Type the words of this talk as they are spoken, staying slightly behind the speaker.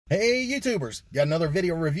Hey YouTubers, got another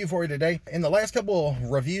video review for you today. In the last couple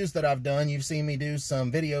of reviews that I've done, you've seen me do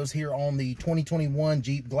some videos here on the 2021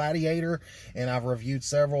 Jeep Gladiator, and I've reviewed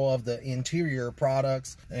several of the interior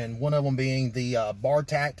products, and one of them being the bar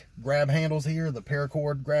tacked grab handles here, the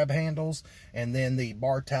paracord grab handles, and then the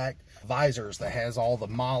bar tacked visors that has all the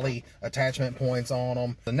Molly attachment points on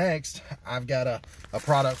them. The next, I've got a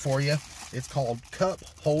product for you. It's called Cup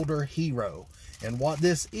Holder Hero. And what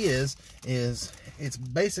this is it's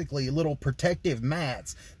basically little protective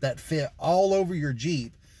mats that fit all over your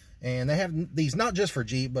Jeep. And they have these not just for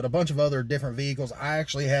Jeep, but a bunch of other different vehicles. I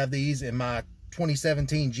actually have these in my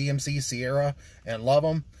 2017 GMC Sierra and love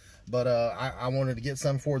them. But I wanted to get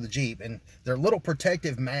some for the Jeep. And they're little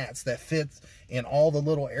protective mats that fit in all the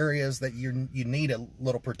little areas that you need a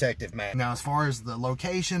little protective mat. Now, as far as the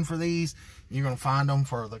location for these, you're going to find them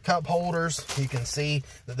for the cup holders. You can see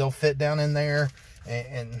that they'll fit down in there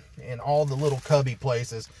and in all the little cubby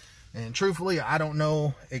places. And truthfully, I don't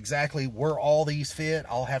know exactly where all these fit.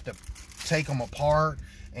 I'll have to take them apart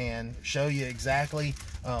and show you exactly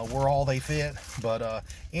where all they fit. But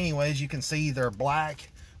anyways, you can see they're black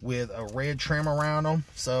with a red trim around them.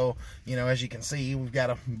 So, you know, as you can see, we've got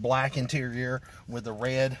a black interior with the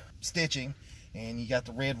red stitching, and you got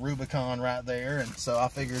the red Rubicon right there. And so I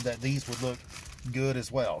figured that these would look good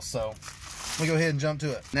as well. So let me go ahead and jump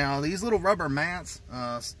to it. Now, these little rubber mats,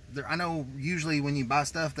 I know usually when you buy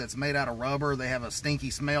stuff that's made out of rubber, they have a stinky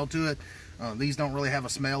smell to it. These don't really have a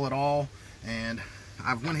smell at all. And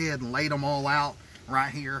I've went ahead and laid them all out right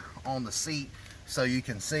here on the seat so you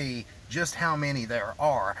can see just how many there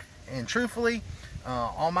are. And truthfully,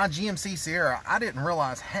 on my GMC Sierra, I didn't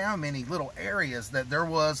realize how many little areas that there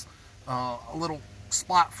was a little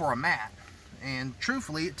spot for a mat. And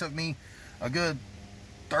truthfully, it took me a good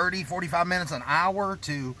 30-45 minutes, an hour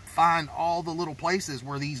to find all the little places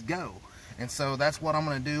where these go. And so that's what I'm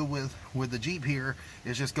going to do with the Jeep here,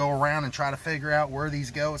 is just go around and try to figure out where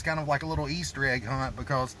these go. It's kind of like a little Easter egg hunt,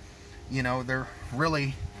 because you know, they're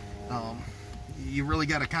really you really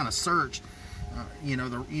got to kind of search. You know,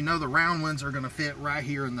 the round ones are going to fit right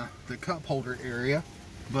here in the cup holder area,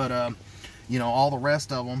 but you know, all the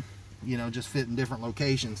rest of them, you know, just fit in different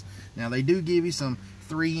locations. Now, they do give you some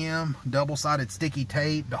 3M double-sided sticky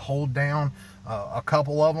tape to hold down a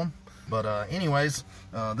couple of them. But anyways,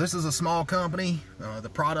 this is a small company. The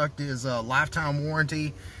product is a lifetime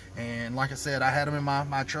warranty. And like I said, I had them in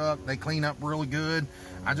my truck. They clean up really good.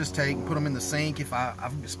 I just take and put them in the sink. If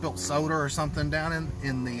I've spilt soda or something down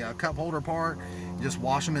in the cup holder part, just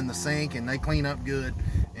wash them in the sink and they clean up good.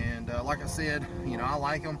 And like I said, you know, I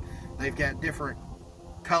like them. They've got different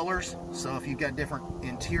colors. So if you've got different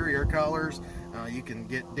interior colors, you can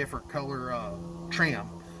get different color trim.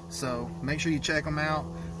 So make sure you check them out.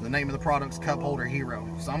 The name of the product's Cup Holder Hero.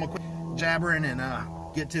 So I'm gonna quit jabbering and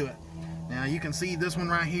get to it. Now, you can see this one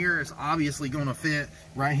right here is obviously going to fit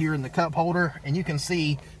right here in the cup holder. And you can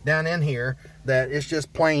see down in here that it's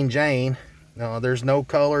just plain Jane. There's no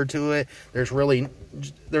color to it. There's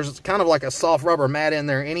kind of like a soft rubber mat in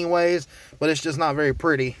there anyways, but it's just not very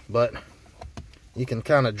pretty. But you can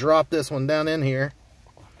kind of drop this one down in here,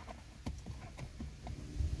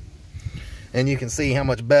 and you can see how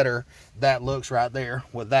much better that looks right there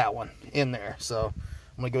with that one in there. So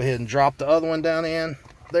I'm going to go ahead and drop the other one down in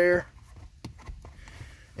there.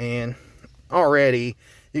 And already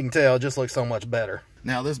you can tell it just looks so much better.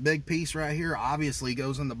 Now, this big piece right here obviously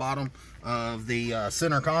goes in the bottom of the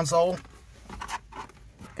center console.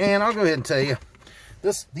 And I'll go ahead and tell you,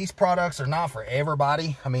 these products are not for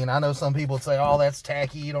everybody. I mean, I know some people say, oh, that's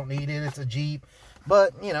tacky, you don't need it, it's a Jeep.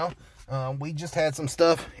 But, you know, we just had some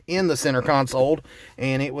stuff in the center console,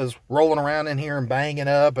 and it was rolling around in here and banging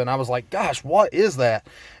up, and I was like, gosh, what is that?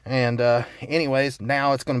 And anyways,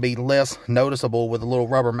 now it's going to be less noticeable with a little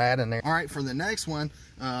rubber mat in there. All right, for the next one,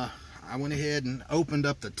 I went ahead and opened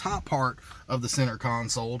up the top part of the center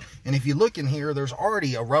console, and if you look in here, there's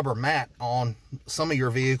already a rubber mat on. Some of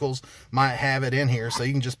your vehicles might have it in here, so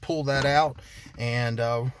you can just pull that out, and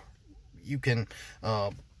you can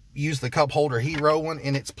use the Cup Holder Hero one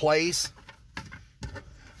in its place.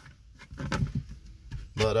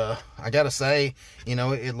 But I gotta say, you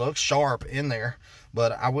know, it looks sharp in there.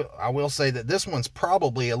 But I will say that this one's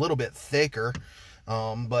probably a little bit thicker.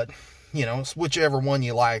 But you know, it's whichever one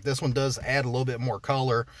you like. This one does add a little bit more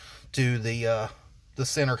color to the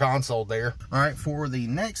center console there. All right, for the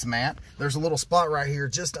next mat, there's a little spot right here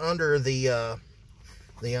just under the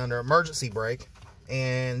under emergency brake,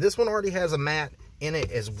 and this one already has a mat in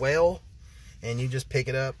it as well. And you just pick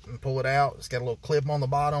it up and pull it out. It's got a little clip on the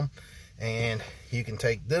bottom, and you can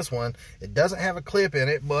take this one. It doesn't have a clip in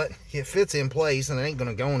it, but it fits in place and it ain't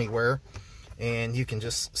gonna go anywhere. and you can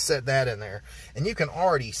just set that in there. And you can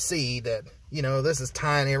already see that, you know, this is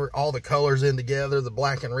tying all the colors in together, the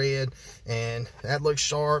black and red, and that looks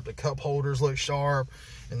sharp. The cup holders look sharp.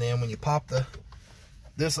 And then when you pop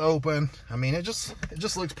this open, I mean, it just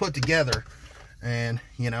looks put together, and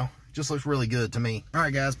you know, just looks really good to me. All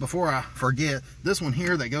right, guys, before I forget, this one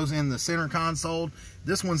here that goes in the center console,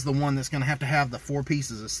 this one's the one that's going to have the 4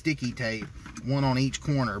 pieces of sticky tape, one on each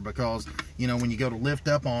corner, because, you know, when you go to lift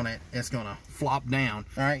up on it, it's going to flop down.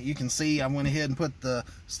 All right, you can see I went ahead and put the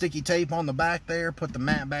sticky tape on the back there, put the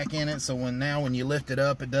mat back in it, so when you lift it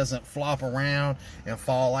up, it doesn't flop around and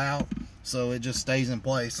fall out. So it just stays in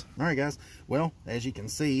place. All right, guys, well, as you can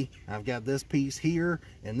see, I've got this piece here,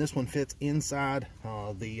 and this one fits inside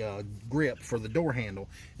the grip for the door handle,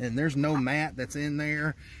 and there's no mat that's in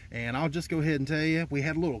there. And I'll just go ahead and tell you, we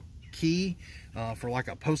had a little key for like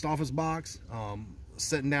a post office box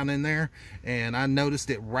sitting down in there, and I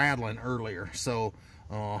noticed it rattling earlier, so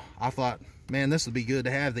I thought, man, this would be good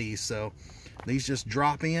to have these. So these just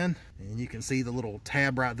drop in, and you can see the little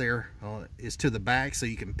tab right there is to the back, so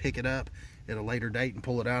you can pick it up at a later date and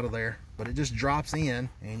pull it out of there. But it just drops in,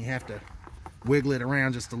 and you have to wiggle it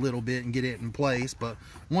around just a little bit and get it in place. But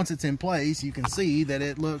once it's in place, you can see that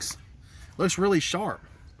it looks really sharp.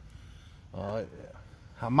 I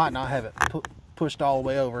might not have it pushed all the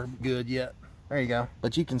way over good yet. There you go.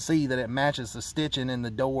 But you can see that it matches the stitching in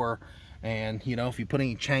the door. And you know, if you put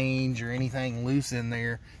any change or anything loose in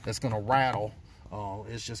there that's going to rattle,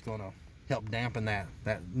 it's just going to help dampen that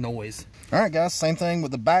noise. All right, guys, same thing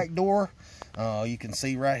with the back door. You can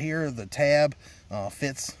see right here the tab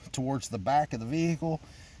fits towards the back of the vehicle,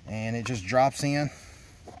 and it just drops in.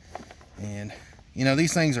 And you know,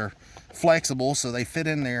 these things are flexible, so they fit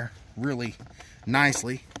in there really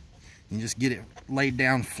nicely. You just get it laid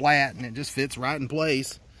down flat, and it just fits right in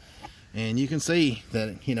place. And you can see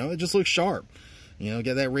that, you know, it just looks sharp. You know,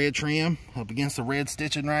 got that red trim up against the red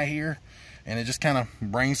stitching right here, and it just kind of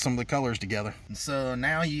brings some of the colors together. And so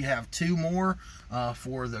now you have 2 more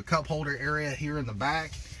for the cup holder area here in the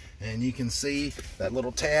back, and you can see that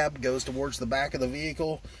little tab goes towards the back of the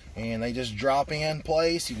vehicle, and they just drop in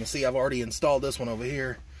place. You can see I've already installed this one over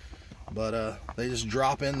here, but they just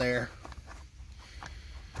drop in there.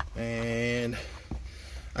 And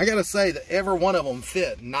I gotta say that every one of them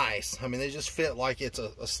fit nice. I mean, they just fit like it's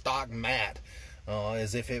a stock mat,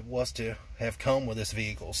 as if it was to have come with this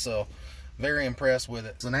vehicle. So very impressed with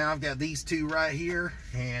it. So now I've got these 2 right here,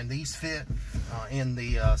 and these fit in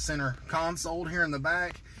the center console here in the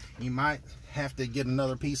back. You might have to get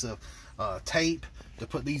another piece of tape to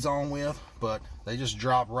put these on with, but they just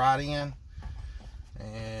drop right in,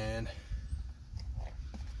 and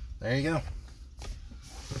there you go.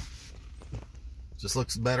 Just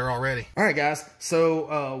looks better already. All right, guys,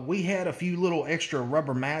 so we had a few little extra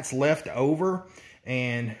rubber mats left over,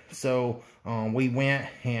 and so we went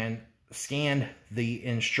and scanned the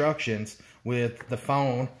instructions with the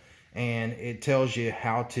phone, and it tells you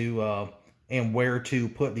how to and where to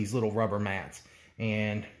put these little rubber mats.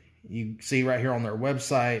 And you see right here on their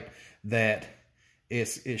website that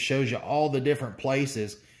it shows you all the different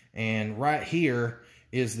places, and right here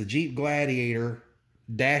is the Jeep Gladiator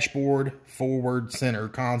dashboard forward center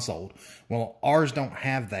console. Well, ours don't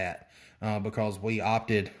have that because we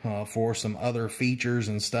opted for some other features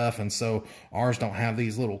and stuff, and so ours don't have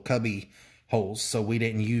these little cubby holes, so we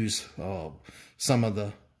didn't use some of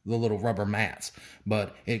the little rubber mats.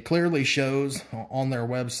 But it clearly shows on their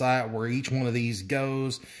website where each one of these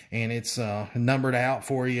goes, and it's numbered out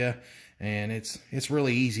for you, and it's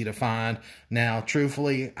really easy to find. Now,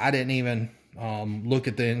 truthfully, I didn't even look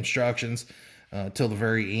at the instructions till the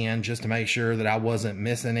very end, just to make sure that I wasn't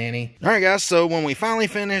missing any. All right, guys, so when we finally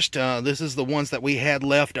finished, this is the ones that we had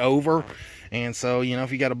left over. And so, you know,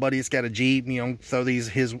 if you got a buddy that's got a Jeep, you know, throw these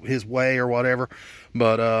his way or whatever.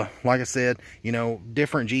 But like I said, you know,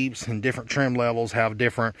 different Jeeps and different trim levels have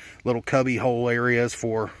different little cubby hole areas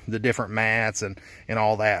for the different mats and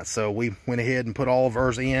all that. So we went ahead and put all of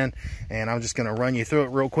ours in, and I'm just going to run you through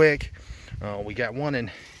it real quick. We got one in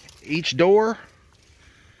each door.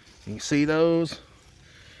 You can see those.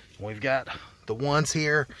 We've got the ones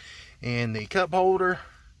here in the cup holder,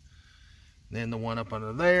 then the one up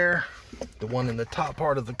under there, the one in the top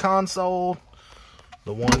part of the console,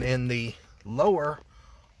 the one in the lower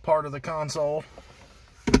part of the console,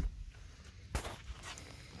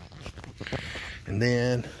 and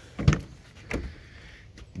then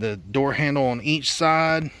the door handle on each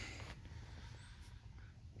side,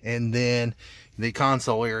 and then the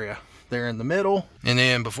console area there in the middle. And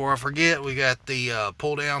then before I forget, we got the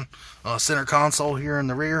pull down center console here in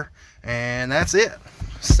the rear, and that's it.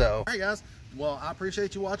 So, all right, guys, Well, I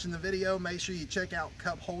appreciate you watching the video. Make sure you check out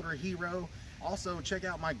Cup Holder Hero. Also, check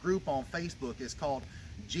out my group on Facebook. It's called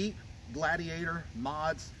Jeep Gladiator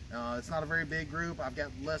Mods. It's not a very big group. I've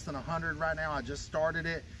got less than 100 right now. I just started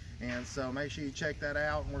it, and so make sure you check that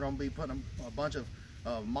out. We're going to be putting a bunch of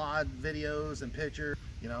mod videos and pictures.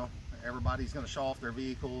 You know, everybody's going to show off their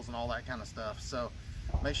vehicles and all that kind of stuff. So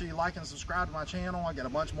make sure you like and subscribe to my channel. I got a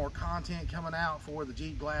bunch more content coming out for the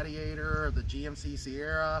Jeep Gladiator, the GMC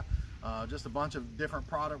Sierra, just a bunch of different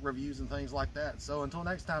product reviews and things like that. So until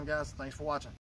next time, guys, thanks for watching.